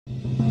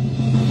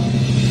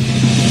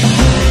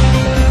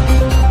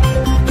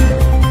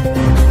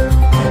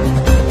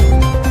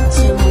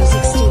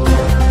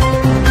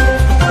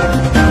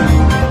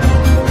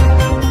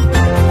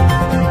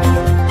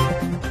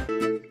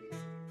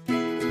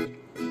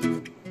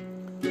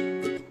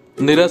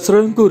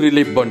निराश्रय को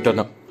रिलीफ बंटन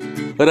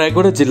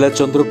रायगड़ा जिला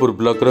चंद्रपुर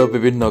ब्लॉक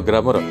विभिन्न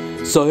ग्रामर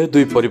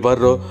 102 परिवार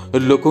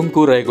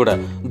लोकंकु रायगड़ा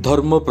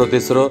धर्म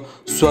प्रदेश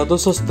स्वाद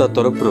संस्था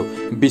तरफर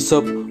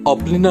बिशप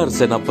अपलिनार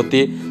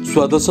सेनापति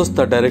स्वाद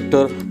संस्था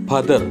डायरेक्टर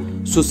फादर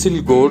सुशील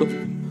गौड़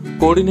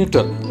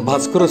कोऑर्डिनेटर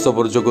भास्कर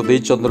सबर जोगदे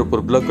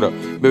चंद्रपुर ब्लॉक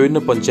विभिन्न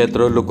पंचायत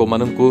लोक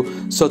मानू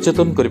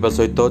सचेतन करने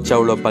सहित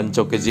चाउल 5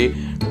 केजी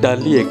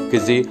डाली 1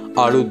 केजी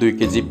आलू 2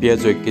 केजी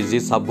पियाज 1 केजी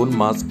साबुन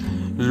मास्क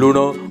लुण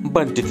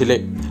बांटी थिले।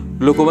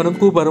 लोक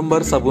मानू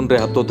बारंबार साबुन रे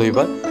हाथ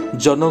धोइबा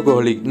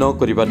जनगहली न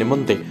करने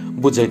निमंते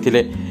बुझाइथिले।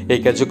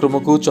 एक कार्यक्रम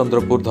को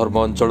चंद्रपुर धर्म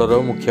अंचल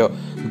मुख्य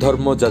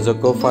धर्म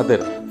जाजक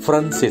फादर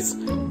फ्रांसिस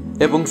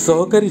एवं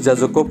सहकारी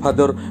जाजक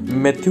फादर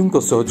मैथ्यू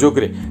सहयोग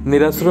रे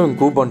निराश्रय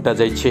को बंटा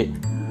जाइछे।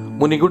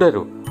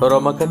 मुनिगुड़ारू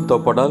रमाकांत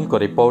पडाल का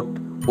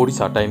रिपोर्ट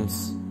ओडिशा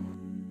टाइम्स।